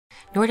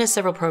NORD has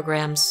several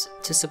programs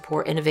to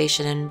support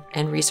innovation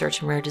and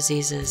research in rare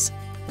diseases.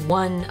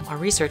 One, our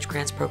research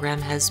grants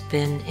program, has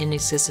been in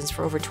existence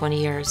for over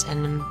 20 years,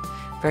 and I'm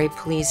very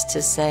pleased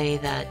to say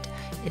that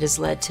it has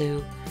led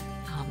to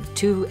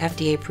 2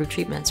 FDA-approved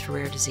treatments for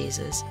rare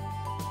diseases.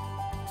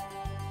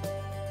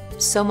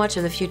 So much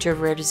of the future of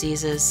rare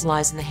diseases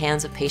lies in the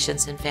hands of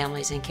patients and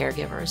families and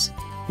caregivers.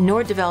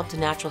 NORD developed a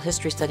natural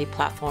history study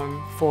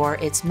platform for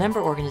its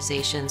member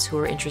organizations who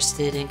are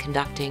interested in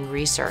conducting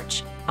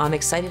research. I'm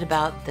excited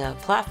about the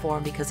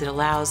platform because it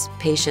allows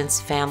patients,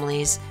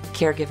 families,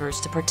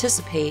 caregivers to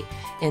participate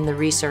in the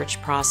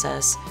research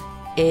process.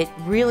 It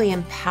really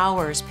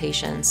empowers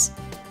patients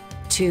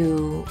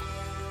to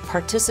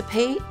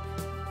participate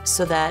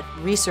so that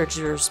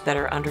researchers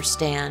better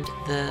understand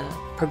the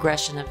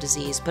progression of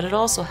disease, but it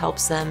also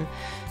helps them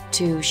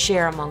to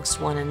share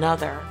amongst one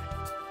another.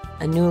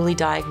 A newly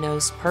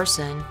diagnosed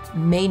person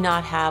may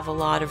not have a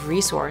lot of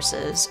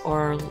resources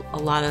or a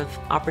lot of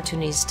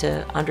opportunities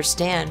to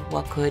understand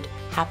what could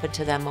happen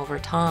to them over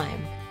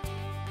time.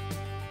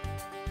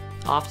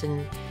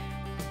 Often,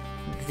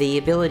 the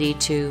ability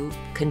to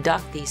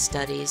conduct these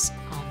studies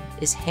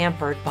is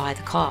hampered by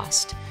the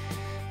cost.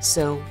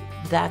 So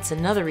that's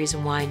another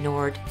reason why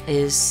NORD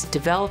is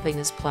developing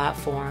this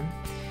platform,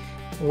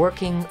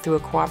 working through a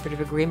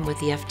cooperative agreement with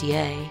the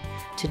FDA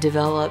to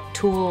develop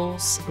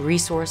tools,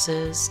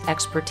 resources,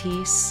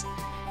 expertise,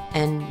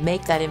 and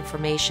make that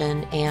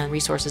information and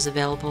resources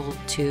available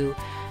to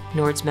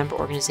NORD's member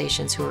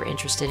organizations who are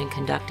interested in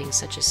conducting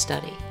such a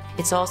study.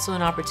 It's also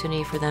an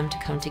opportunity for them to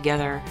come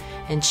together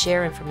and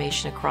share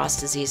information across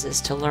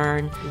diseases to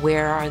learn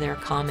where are there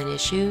common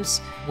issues,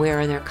 where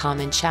are there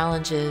common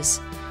challenges,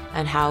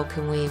 and how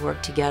can we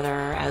work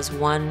together as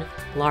one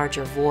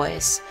larger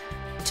voice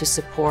to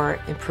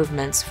support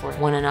improvements for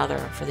one another,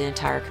 for the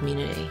entire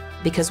community.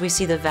 Because we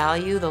see the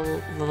value,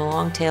 the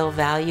long tail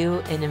value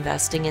in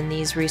investing in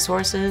these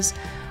resources,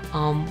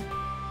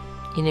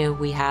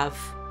 we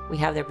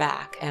have their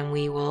back, and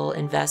we will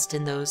invest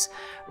in those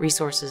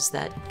resources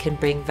that can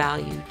bring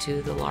value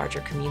to the larger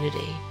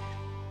community.